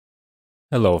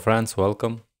Hello friends,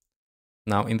 welcome.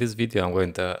 Now in this video I'm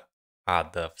going to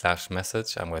add the flash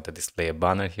message. I'm going to display a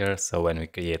banner here, so when we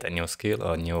create a new skill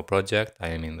or new project,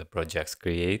 I am in the projects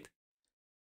create.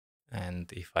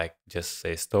 And if I just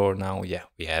say store now, yeah,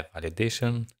 we have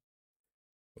validation.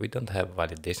 We don't have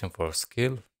validation for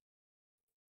skill.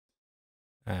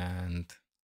 And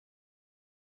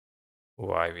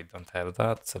why we don't have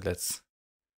that? So let's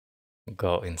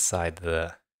go inside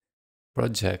the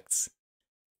projects,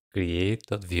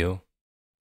 create.view,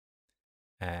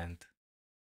 and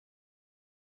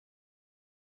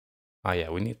yeah,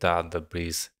 we need to add the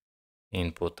breeze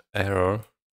input error.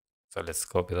 So let's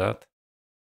copy that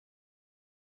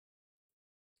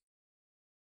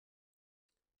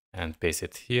and paste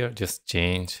it here. Just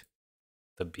change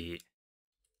the b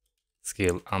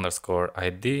skill underscore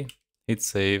id, hit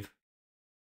save,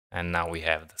 and now we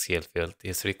have the skill field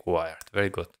is required. Very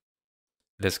good.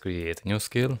 Let's create a new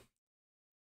skill.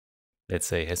 Let's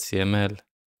say HTML.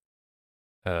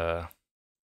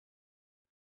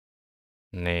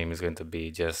 Name is going to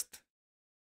be just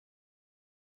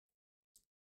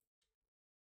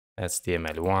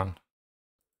HTML1.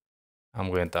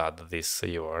 I'm going to add this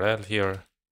URL here,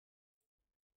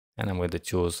 and I'm going to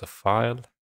choose a file.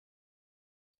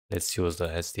 Let's choose the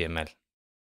HTML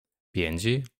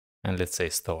PNG, and let's say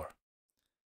store.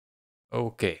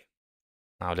 Okay,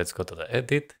 now let's go to the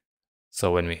edit.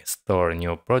 So when we store a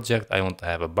new project, I want to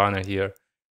have a banner here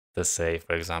to say,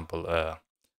 for example,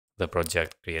 the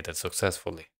project created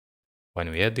successfully. When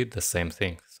we edit, the same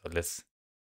thing. So let's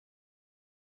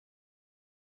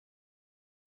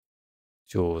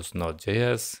choose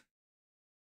Node.js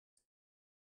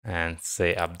and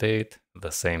say update,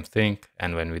 the same thing.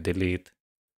 And when we delete,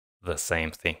 the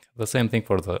same thing. The same thing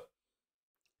for the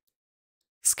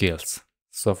skills.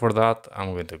 So for that,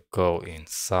 I'm going to go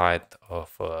inside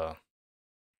of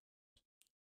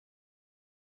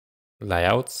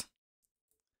layouts,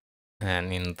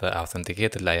 and in the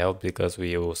authenticated layout, because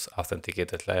we use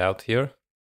authenticated layout here,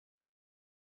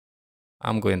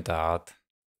 I'm going to add,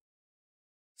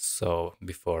 so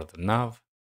before the nav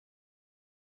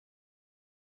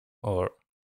or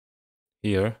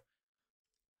here,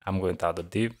 I'm going to add a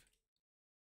div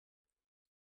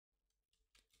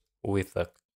with a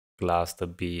class to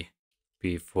be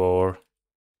p4.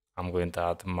 I'm going to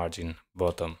add margin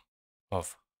bottom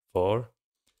of 4.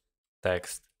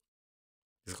 Text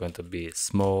is going to be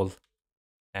small,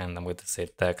 and I'm going to say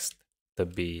text to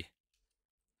be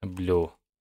blue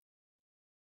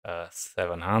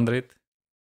 700.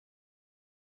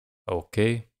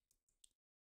 Okay.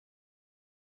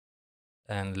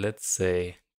 And let's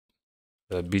say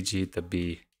the BG to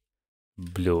be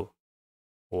blue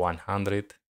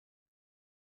 100,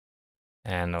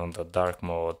 and on the dark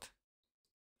mode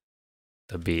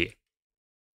to be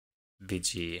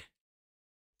BG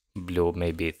blue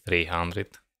maybe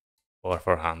 300 or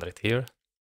 400 here.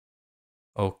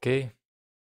 Okay.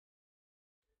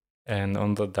 And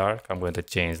on the dark, I'm going to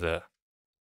change the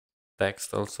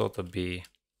text also to be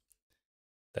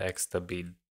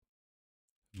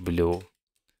blue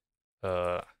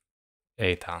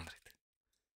 800.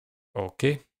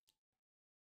 Okay.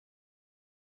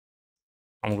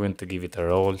 I'm going to give it a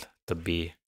role to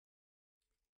be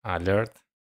alert.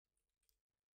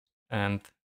 And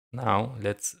now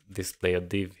let's display a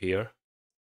div here.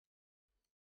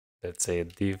 Let's say a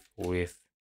div with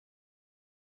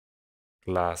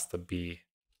class to be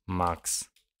max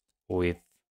with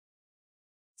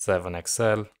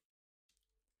 7XL.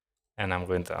 And I'm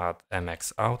going to add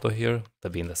MX auto here to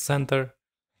be in the center.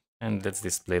 And let's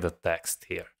display the text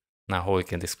here. Now how we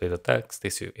can display the text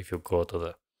is if you go to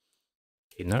the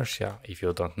inertia, if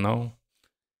you don't know.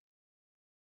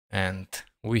 And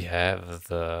we have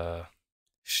the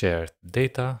shared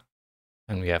data,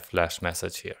 and we have flash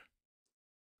message here.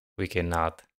 We can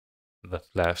add the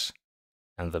flash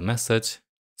and the message.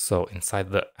 So inside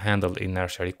the handle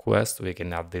inertia request, we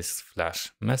can add this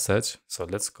flash message. So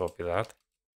let's copy that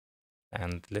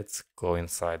and let's go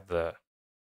inside the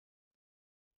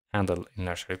handle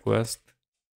inertia request.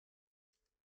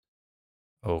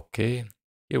 Okay,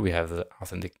 here we have the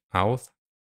authentic auth,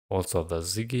 also the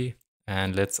Ziggy,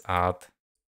 and let's add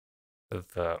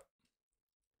the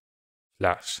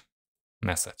flash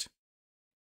message.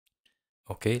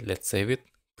 Okay, let's save it,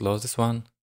 close this one.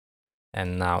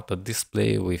 And now to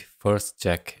display, we first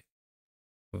check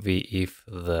if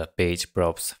the page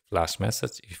props flash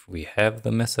message, if we have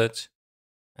the message,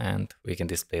 and we can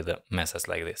display the message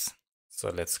like this.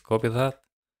 So let's copy that,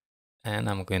 and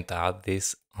I'm going to add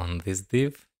this on this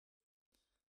div.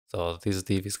 So this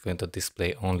div is going to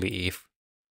display only if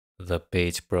the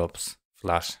page props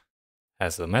flash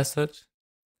has the message.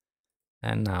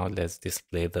 And now let's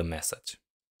display the message.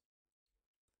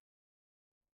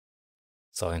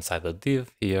 So inside the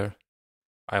div here,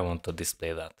 I want to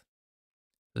display that.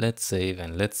 Let's save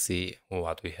and let's see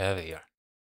what we have here.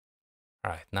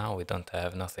 Right now we don't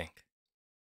have nothing.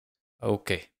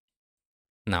 Okay.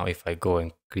 Now if I go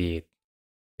and create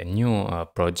a new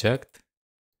project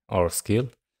or skill,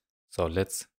 so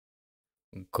let's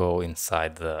go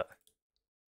inside the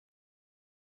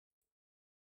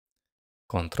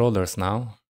controllers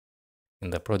now. In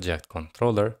the project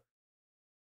controller,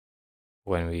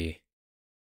 when we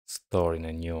store in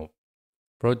a new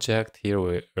project, here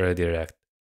we redirect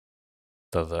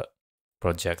to the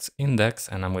project's index,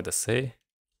 and I'm going to say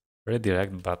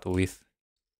redirect but with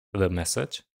the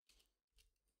message.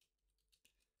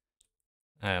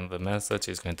 And the message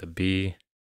is going to be,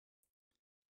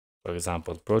 for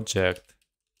example, project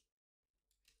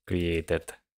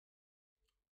created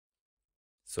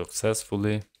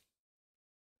successfully.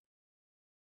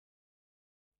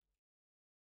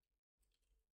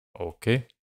 Okay.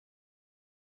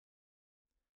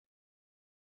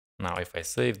 Now if I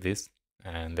save this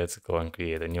and let's go and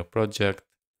create a new project,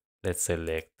 let's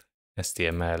select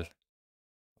HTML,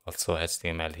 also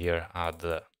HTML here, add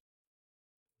the,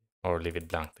 or leave it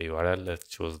blank, the URL. Let's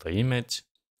choose the image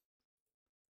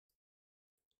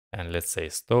and let's say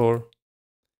store.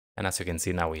 And as you can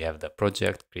see, now we have the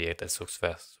project created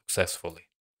successfully.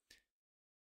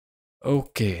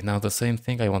 Okay, now the same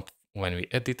thing I want when we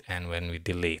edit and when we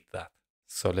delete that.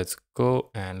 So let's go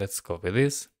and let's copy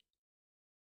this.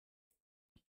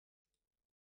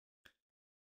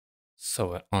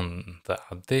 So on the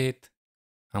update,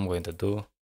 I'm going to do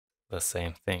the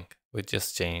same thing. We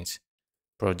just change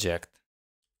project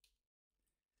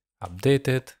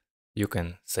updated. You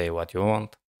can say what you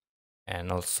want.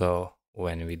 And also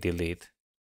when we delete,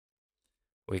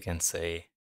 we can say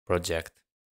project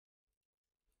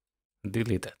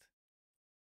deleted.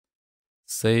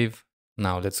 Save.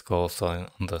 Now let's go also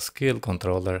on the skill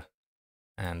controller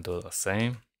and do the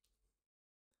same.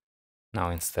 Now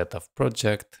instead of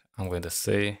project, I'm going to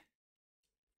say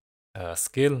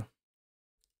skill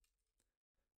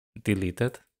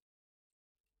deleted.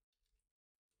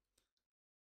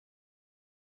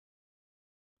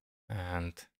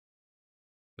 And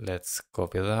let's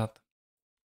copy that.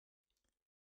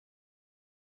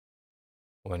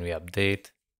 When we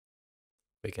update,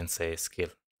 we can say skill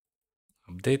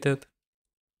updated.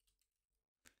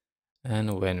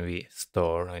 And when we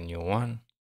store a new one,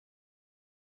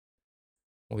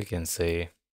 we can say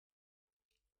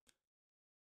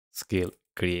skill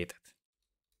created.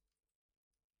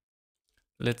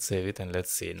 Let's save it and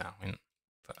let's see now in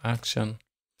the action.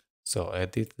 So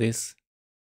edit this.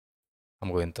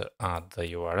 I'm going to add the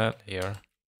URL here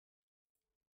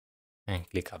and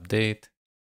click update.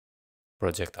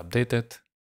 Project updated.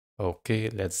 Okay,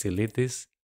 let's delete this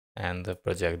and the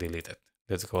project deleted.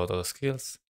 Let's go to the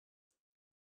skills.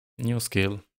 New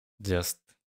skill, just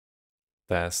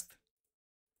test,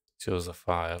 choose a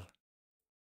file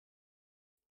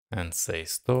and say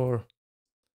store,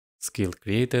 skill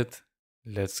created.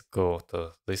 Let's go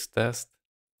to this test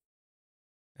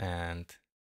and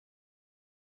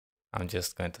I'm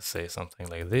just going to say something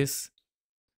like this,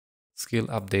 skill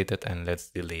updated, and let's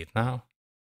delete now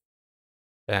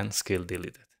and skill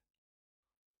deleted.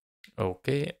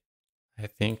 Okay, I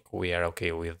think we are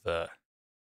okay with the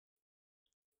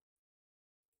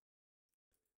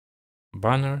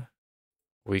banner.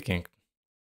 We can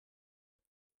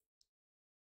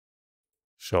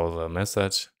show the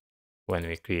message when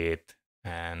we create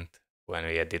and when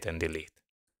we edit and delete.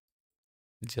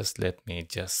 Just let me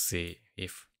just see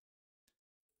if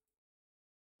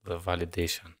the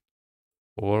validation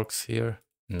works here.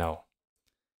 No.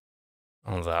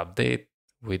 On the update,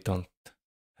 we don't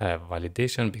have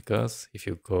validation because if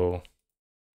you go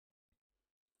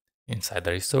inside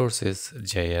the resources,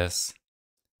 JS,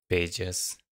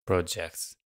 pages,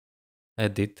 projects,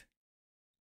 edit,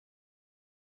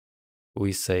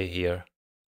 we say here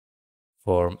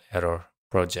form error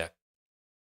project,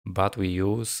 but we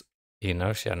use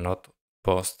inertia, not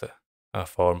post a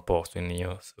form post.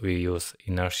 We use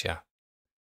inertia.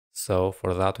 So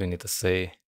for that we need to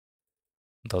say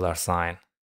 $sign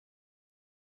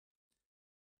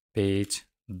page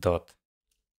dot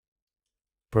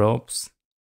probes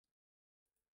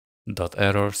dot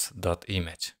errors dot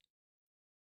image.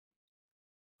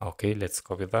 Okay, let's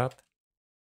copy that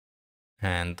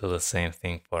and do the same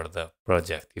thing for the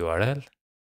project URL,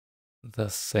 the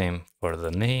same for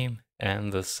the name,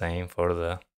 and the same for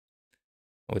the,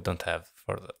 we don't have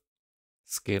for the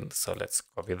skill, so let's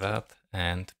copy that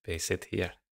and paste it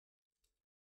here.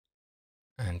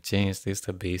 and change this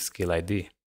to be skill ID.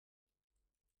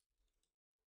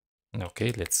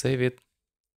 Okay, let's save it.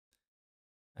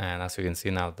 And as you can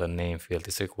see now, the name field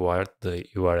is required, the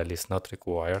URL is not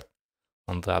required.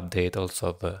 On the update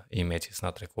also the image is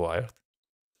not required.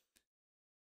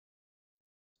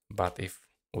 But if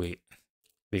we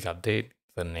click update,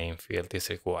 the name field is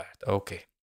required. Okay.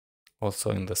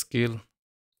 Also in the skill,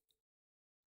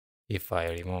 if I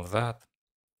remove that,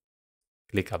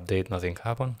 click update, nothing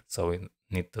happened. So we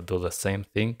need to do the same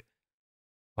thing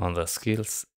on the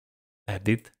skills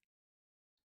edit.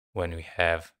 When we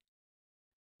have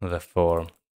the form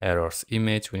errors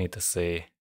image, we need to say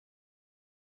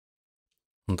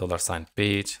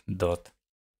 $page dot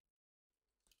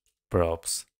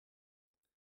props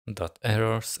dot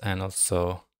errors, and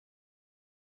also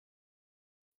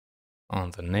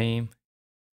on the name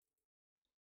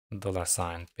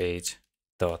 $page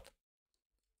dot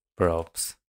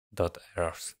props dot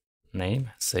errors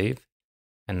name. Save,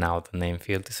 and now the name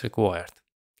field is required.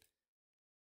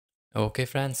 Okay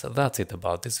friends, that's it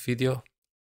about this video.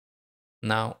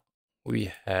 Now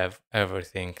we have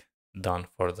everything done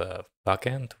for the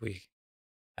backend. We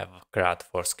have CRUD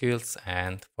for skills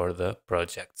and for the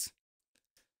projects.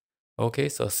 Okay,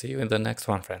 so see you in the next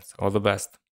one, friends. All the best.